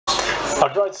I'll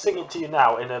try to sing it to you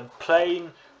now in a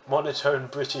plain, monotone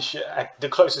British, the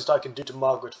closest I can do to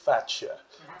Margaret Thatcher.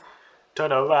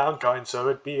 Turn around, kind, so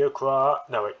it'd be a crime.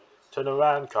 No, wait. Turn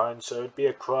around, kind, so it'd be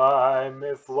a crime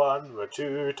if one were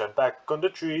to turn back on the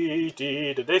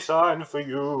treaty that they signed for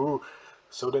you.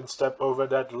 So then step over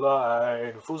that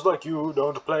line. Fools like you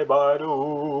don't play by the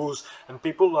rules, and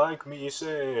people like me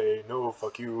say no,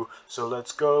 fuck you. So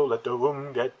let's go, let the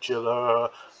room get chiller.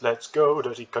 Let's go,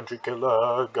 dirty country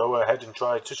killer. Go ahead and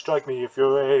try to strike me if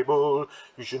you're able.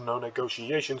 You should know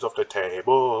negotiations off the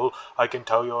table. I can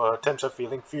tell your attempts are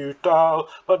feeling futile,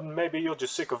 but maybe you're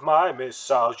just sick of my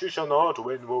missiles. You shall not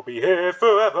win, we'll be here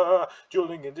forever,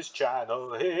 dueling in this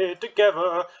channel here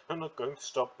together. I'm not going to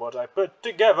stop what I put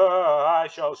together. I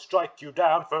shall strike you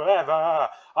down forever.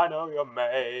 I know you're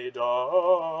made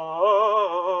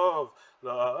of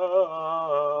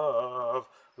love,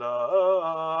 love, love,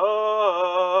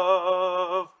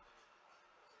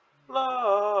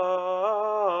 love,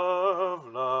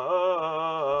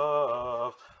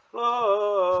 love.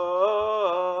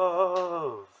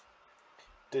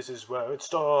 This is where it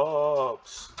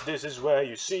stops. This is where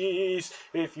you cease.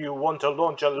 If you want to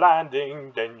launch a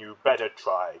landing, then you better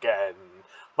try again.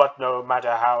 But no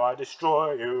matter how I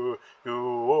destroy you, you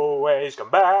always come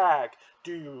back.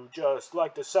 Do you just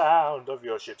like the sound of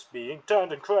your ships being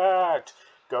turned and cracked?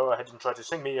 Go ahead and try to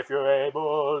sing me if you're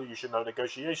able. You should know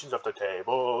negotiations off the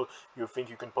table. You think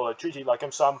you can pull a treaty like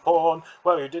I'm some pawn?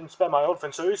 Well, you didn't spare my old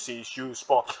friend, so cease, you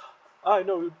spawn. I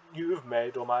know you've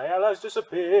made all my allies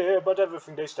disappear, but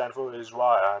everything they stand for is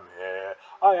why I'm here.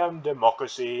 I am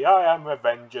democracy, I am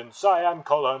revengeance, I am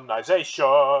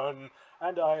colonization,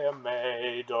 and I am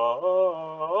made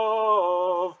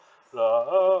of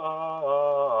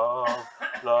love,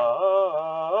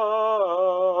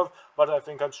 love, but I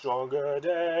think I'm stronger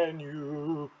than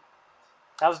you.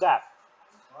 How's that?